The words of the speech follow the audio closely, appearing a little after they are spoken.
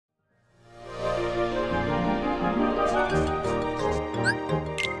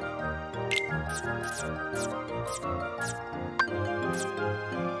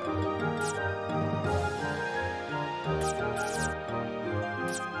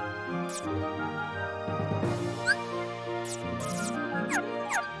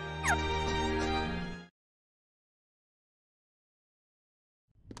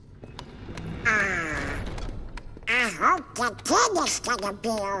I hope the kid is gonna be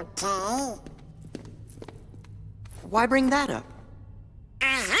okay. Why bring that up? I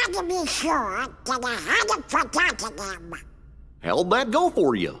had to be sure that I hadn't forgotten him. How'd that go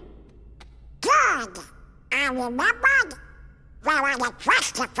for you? Good. I remembered where I had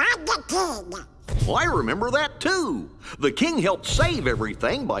trust to find the kid. Well, I remember that too. The king helped save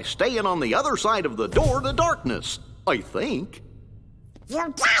everything by staying on the other side of the door to darkness, I think.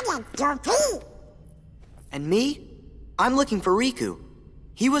 You got it, Goofy. And me? I'm looking for Riku.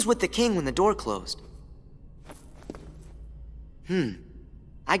 He was with the king when the door closed.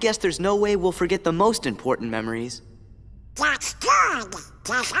 I guess there's no way we'll forget the most important memories. That's good,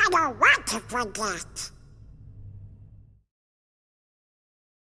 'cause I don't want to forget.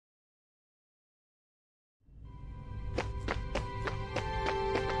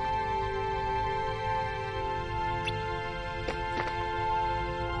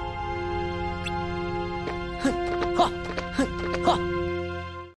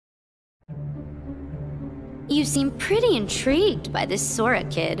 You seem pretty intrigued by this Sora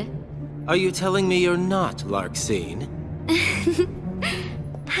kid. Are you telling me you're not Larxene?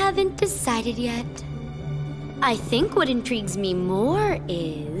 Haven't decided yet. I think what intrigues me more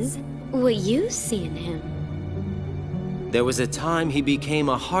is what you see in him. There was a time he became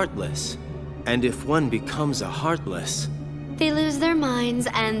a Heartless. And if one becomes a Heartless... They lose their minds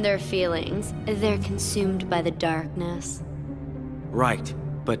and their feelings. They're consumed by the darkness. Right,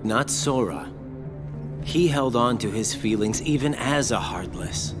 but not Sora. He held on to his feelings even as a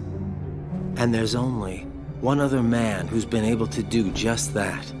Heartless. And there's only one other man who's been able to do just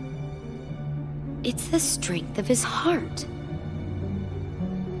that. It's the strength of his heart.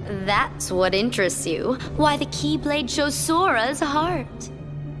 That's what interests you. Why the Keyblade shows Sora's heart.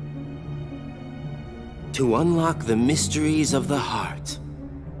 To unlock the mysteries of the heart.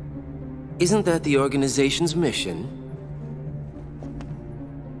 Isn't that the organization's mission?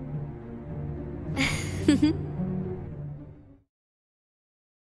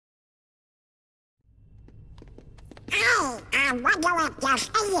 I wonder if there's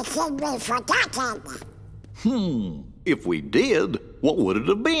anything we've forgotten. If we did, what would it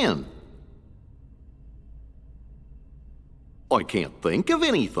have been? I can't think of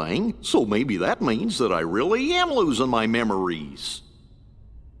anything, so maybe that means that I really am losing my memories.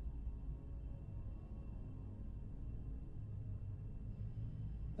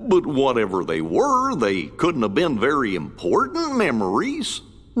 But whatever they were, they couldn't have been very important memories,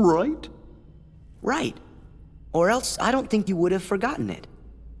 right? Right. Or else I don't think you would have forgotten it.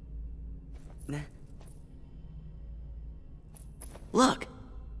 Look.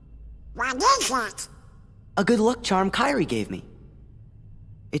 What is it? A good luck charm Kairi gave me.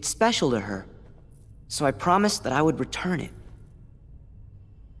 It's special to her, so I promised that I would return it.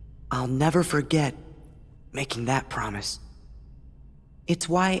 I'll never forget making that promise. It's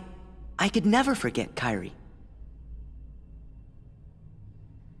why I could never forget Kairi.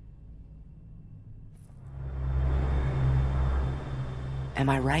 Am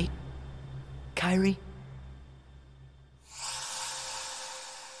I right, Kairi?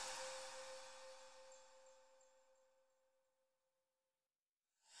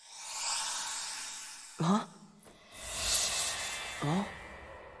 Huh? Oh?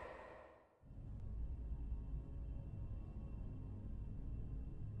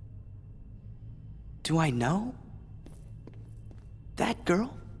 Do I know? That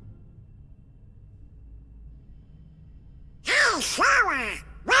girl? Hey, Sora!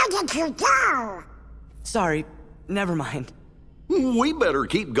 Where did you go? Sorry, never mind. We better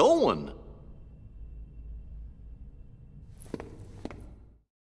keep going.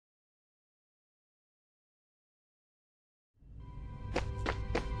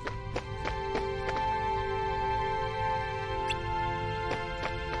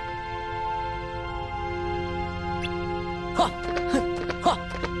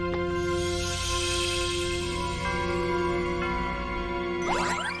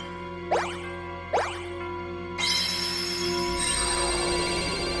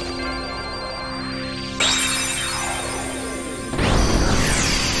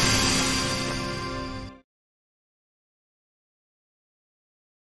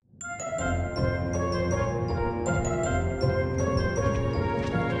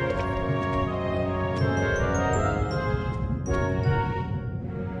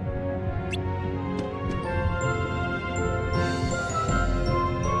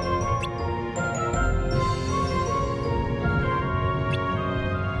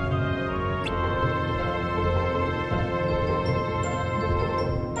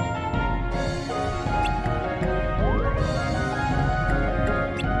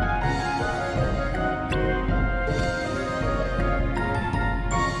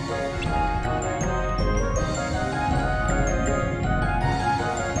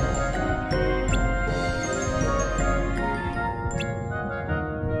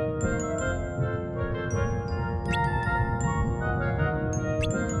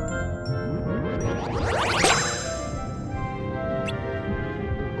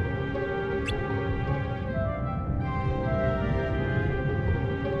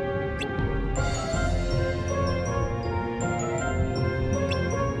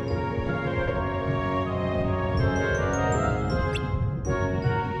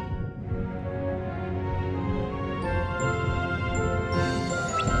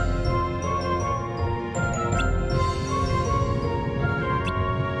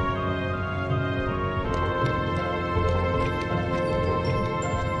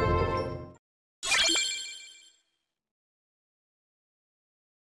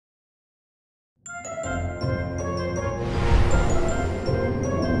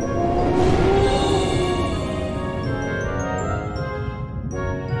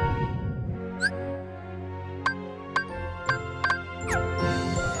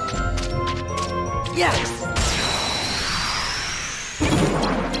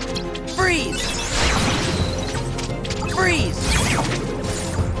 Freeze! Freeze!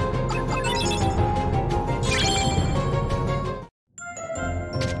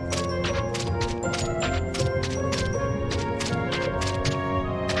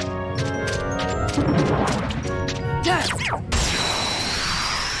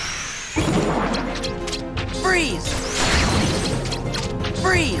 Freeze!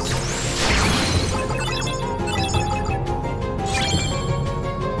 Freeze!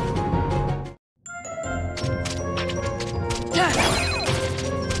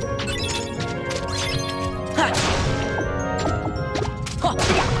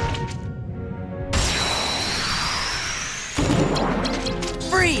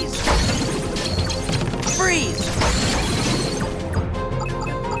 Freeze! Freeze!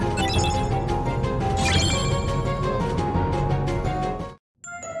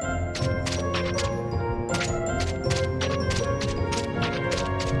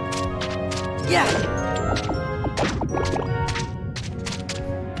 Yeah!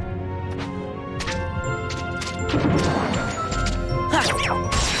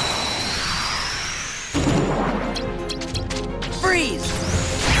 Freeze!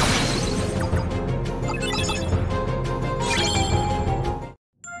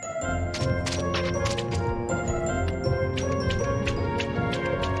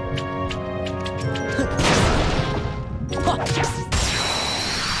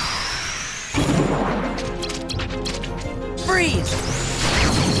 Freeze!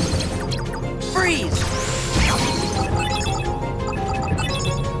 Freeze!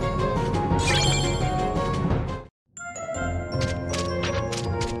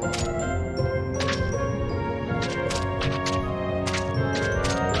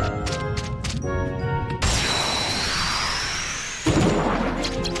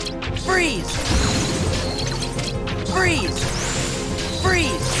 Freeze! Freeze!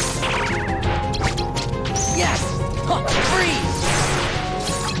 Freeze! Yes! Freeze!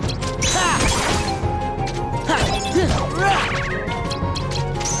 Ha! Ha! Rah!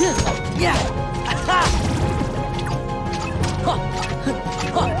 Yeah! Ha!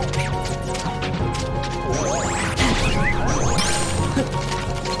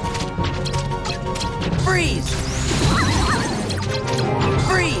 Freeze!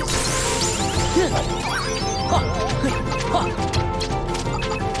 Freeze!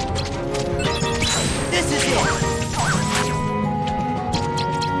 This is it!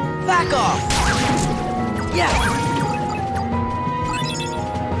 Back off! Yeah!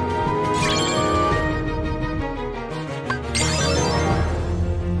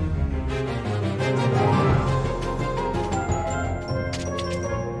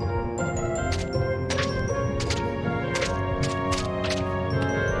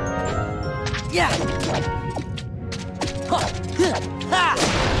 Yeah! Ha! Ha!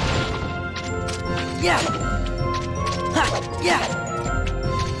 Yeah! Ha! Yeah!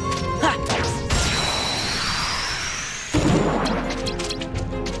 Ha!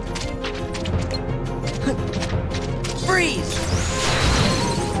 Freeze!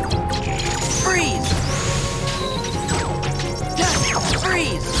 Freeze!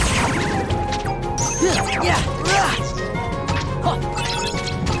 Freeze! Yeah! Ha!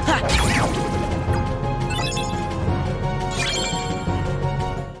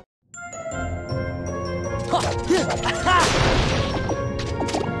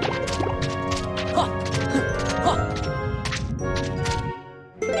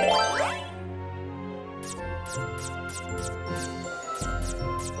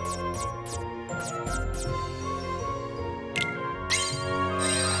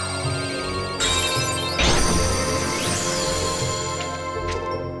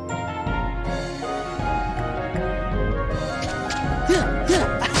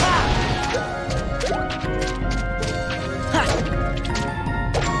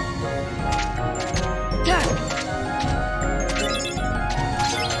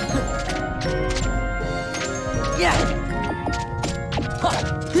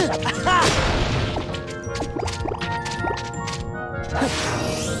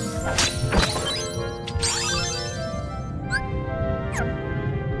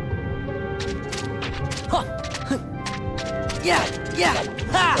 Ha! Yeah! Yeah!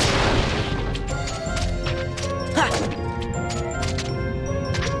 Ha! Ha!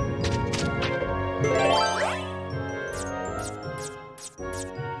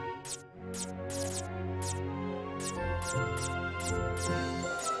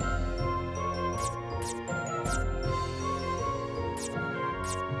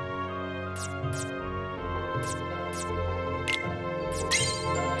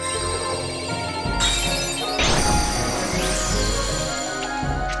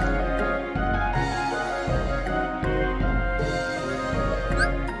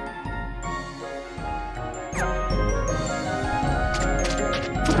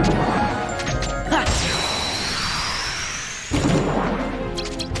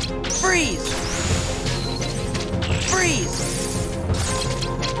 Freeze! Freeze!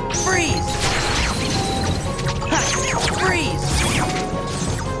 Freeze! Ha! Freeze!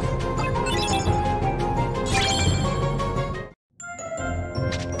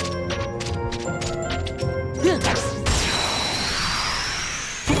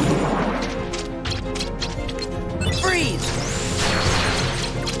 Freeze!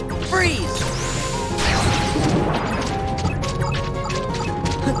 Freeze!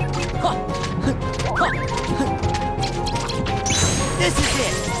 This is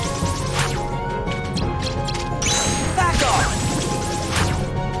it! Back off!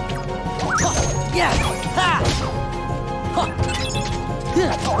 Yeah! Ha!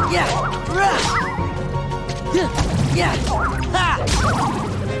 Yeah! Rah! Yeah! Ha!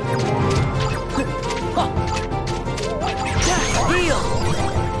 Heal!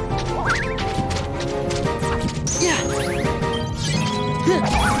 Yeah!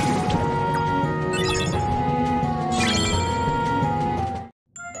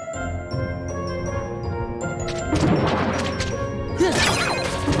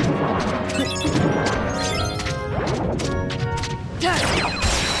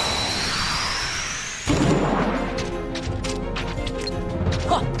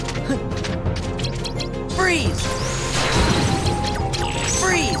 Freeze!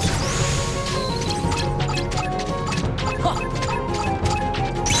 Freeze!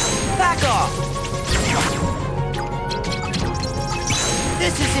 Back off!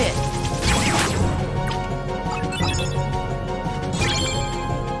 This is it!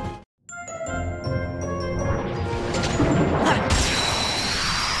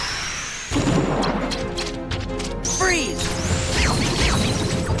 Freeze!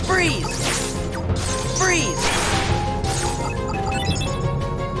 Freeze! Freeze!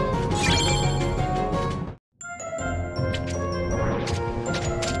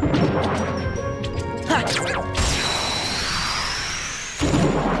 Ha!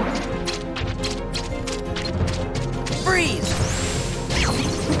 Freeze!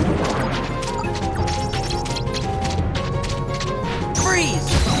 Freeze!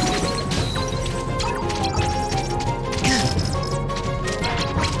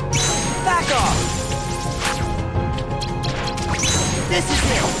 Back off! This is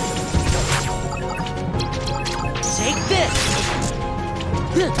it! Take this!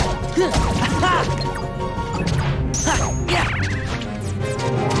 Ha! Ha! Yeah!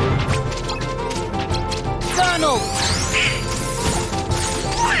 Donald!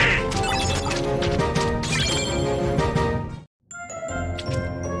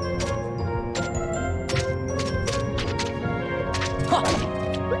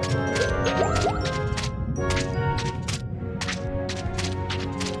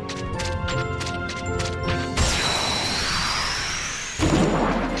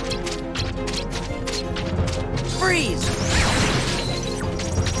 Freeze!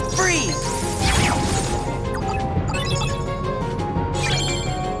 Freeze!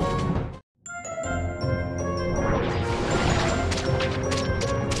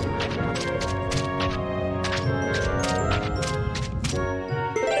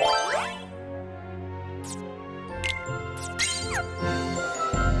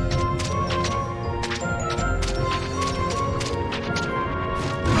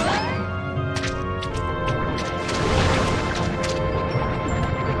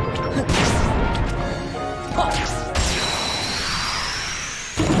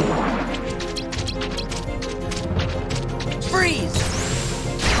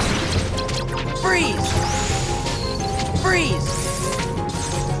 Freeze! Freeze! Freeze!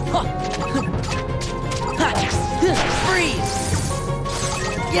 Freeze!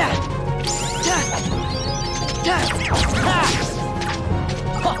 Yeah!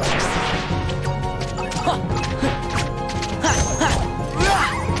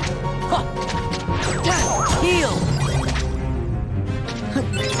 Heal!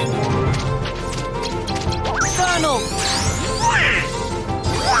 Donald!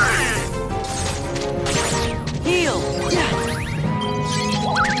 Heal! Yeah!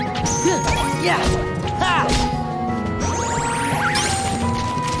 Yeah! Ha!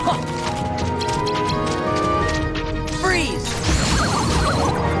 Freeze!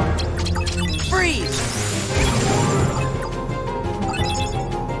 Freeze!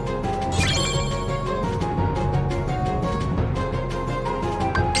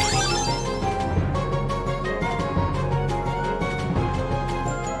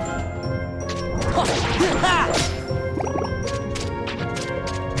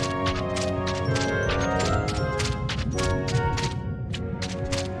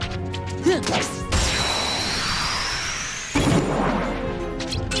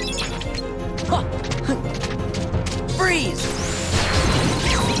 Freeze!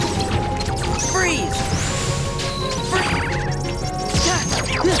 Freeze! Freeze!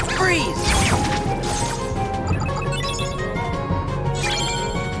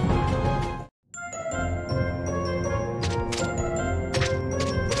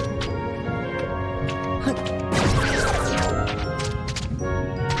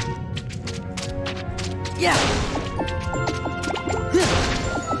 Yeah!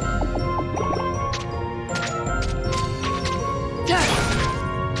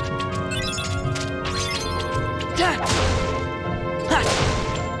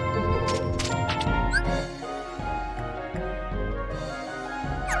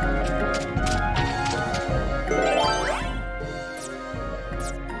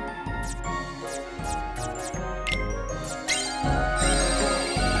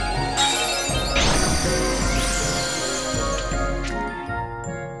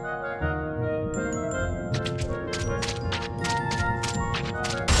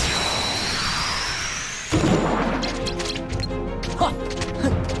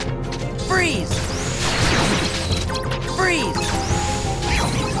 Freeze! Freeze!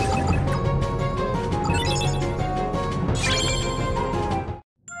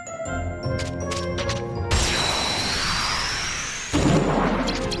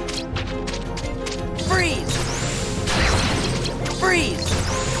 Freeze! Freeze!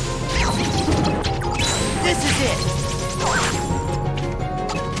 This is it!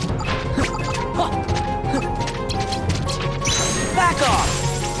 Back off!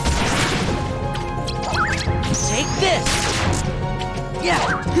 Take this! Yeah!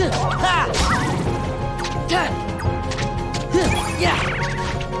 Ha! Yeah!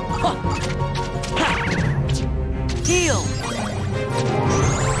 Heal!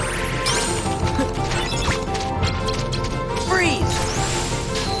 Freeze!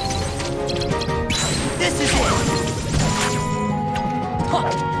 This is it!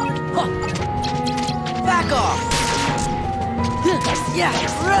 Back off! Yeah!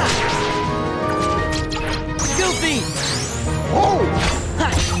 Goofy! Oh!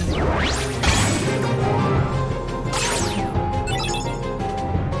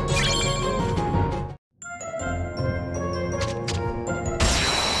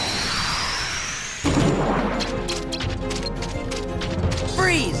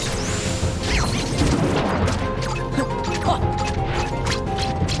 Freeze!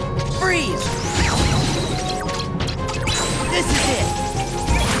 Freeze! This is it!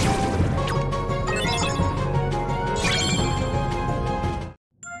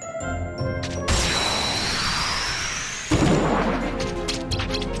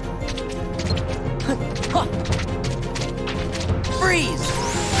 Freeze!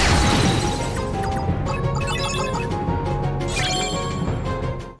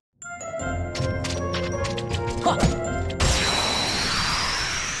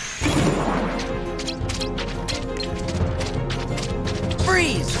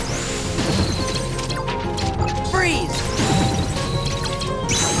 Freeze! Freeze!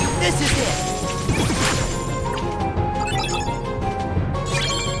 This is it!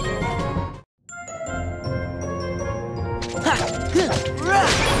 Ha! Rah!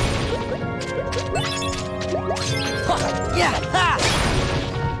 Ha! Yeah! Ha!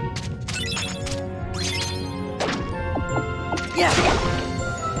 Yeah!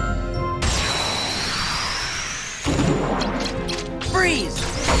 Freeze!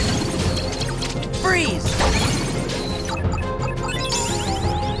 Freeze!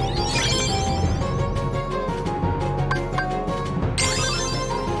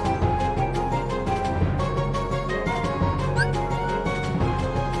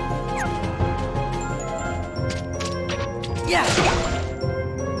 Yeah!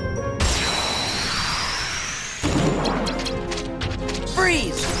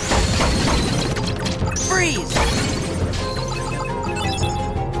 Freeze! Freeze!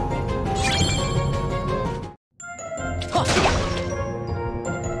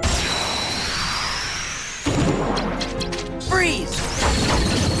 Freeze!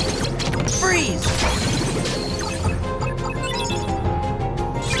 Freeze!